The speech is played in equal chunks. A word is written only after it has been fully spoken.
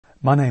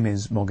My name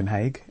is Morgan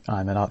Haigh.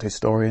 I'm an art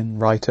historian,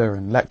 writer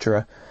and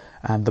lecturer,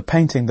 and the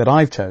painting that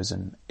I've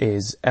chosen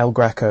is El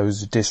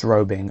Greco's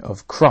Disrobing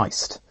of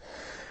Christ.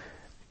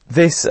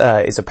 This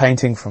is a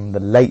painting from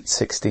the late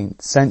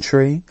 16th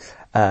century,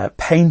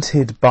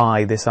 painted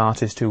by this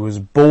artist who was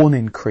born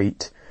in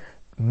Crete,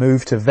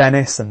 moved to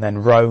Venice and then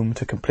Rome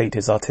to complete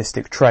his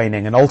artistic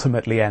training, and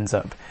ultimately ends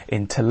up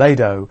in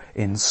Toledo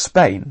in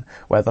Spain,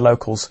 where the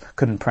locals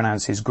couldn't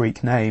pronounce his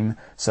Greek name,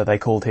 so they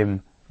called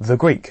him the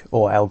Greek,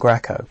 or El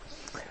Greco.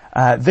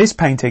 This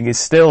painting is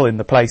still in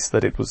the place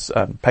that it was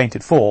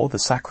painted for, the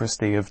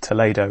sacristy of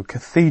Toledo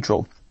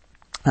Cathedral,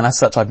 and as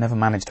such I've never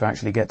managed to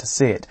actually get to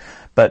see it.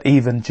 But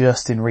even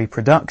just in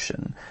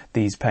reproduction,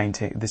 this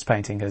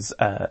painting has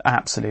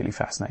absolutely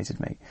fascinated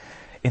me.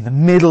 In the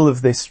middle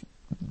of this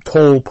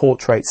tall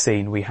portrait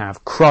scene we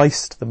have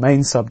Christ, the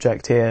main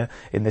subject here,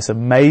 in this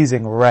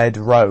amazing red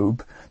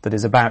robe that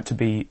is about to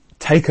be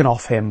taken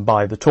off him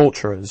by the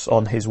torturers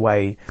on his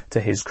way to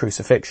his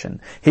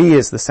crucifixion. He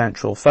is the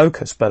central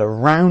focus, but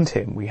around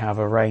him we have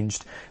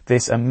arranged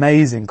this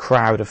amazing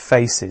crowd of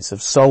faces,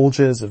 of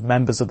soldiers, of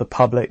members of the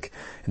public.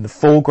 In the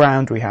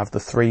foreground we have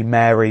the three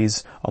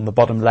Marys on the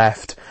bottom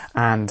left,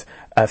 and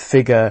a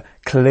figure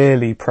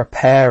clearly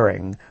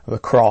preparing the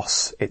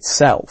cross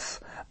itself,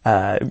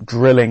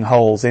 drilling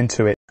holes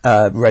into it,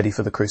 ready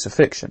for the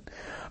crucifixion.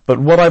 But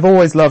what I've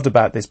always loved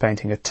about this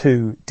painting are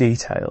two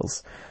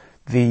details.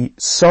 The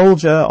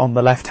soldier on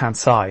the left-hand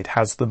side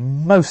has the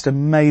most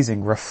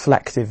amazing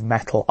reflective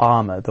metal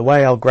armour. The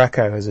way El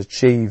Greco has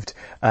achieved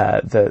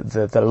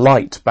the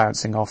light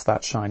bouncing off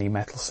that shiny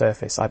metal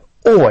surface, I've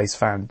always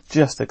found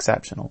just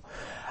exceptional.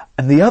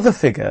 And the other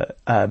figure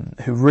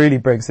who really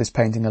brings this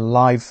painting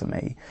alive for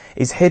me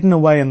is hidden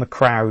away in the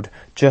crowd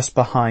just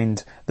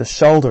behind the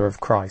shoulder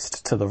of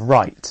Christ to the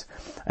right.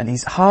 And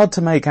he's hard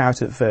to make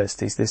out at first.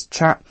 He's this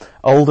chap,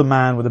 older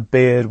man with a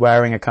beard,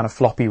 wearing a kind of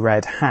floppy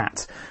red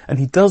hat. And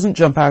he doesn't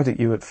jump out at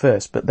you at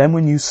first, but then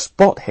when you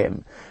spot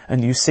him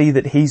and you see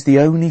that he's the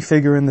only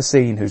figure in the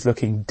scene who's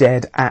looking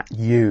dead at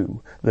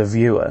you, the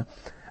viewer,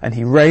 and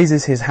he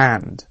raises his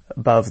hand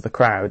above the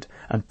crowd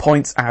and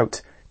points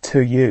out to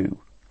you,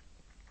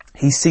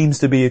 he seems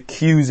to be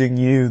accusing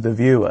you, the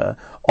viewer,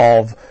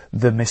 of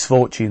the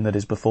misfortune that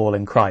is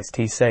befalling Christ.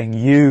 He's saying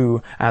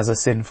you, as a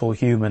sinful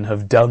human,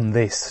 have done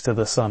this to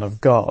the Son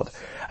of God.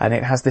 And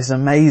it has this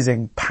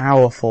amazing,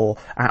 powerful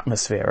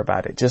atmosphere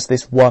about it, just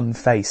this one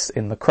face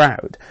in the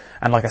crowd.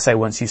 And like I say,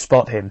 once you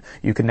spot him,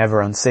 you can never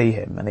unsee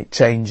him, and it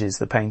changes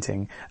the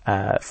painting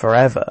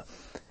forever.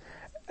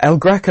 El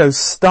Greco's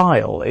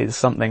style is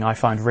something I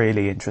find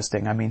really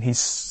interesting. I mean, he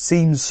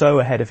seems so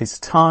ahead of his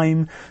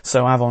time,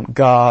 so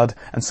avant-garde,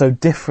 and so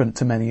different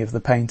to many of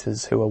the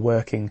painters who are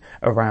working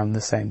around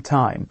the same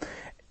time.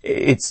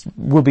 It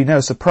will be no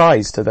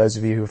surprise to those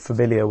of you who are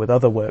familiar with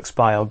other works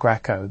by El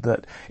Greco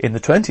that in the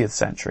 20th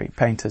century,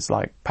 painters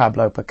like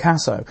Pablo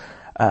Picasso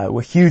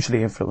were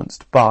hugely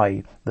influenced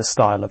by the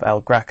style of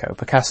El Greco.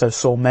 Picasso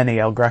saw many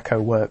El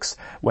Greco works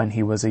when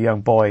he was a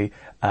young boy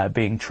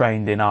being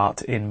trained in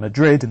art in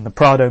Madrid, in the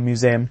Prado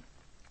Museum.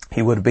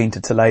 He would have been to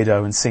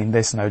Toledo and seen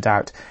this, no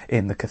doubt,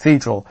 in the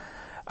cathedral,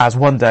 as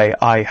one day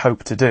I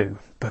hope to do,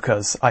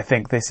 because I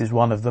think this is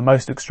one of the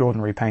most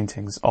extraordinary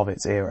paintings of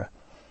its era.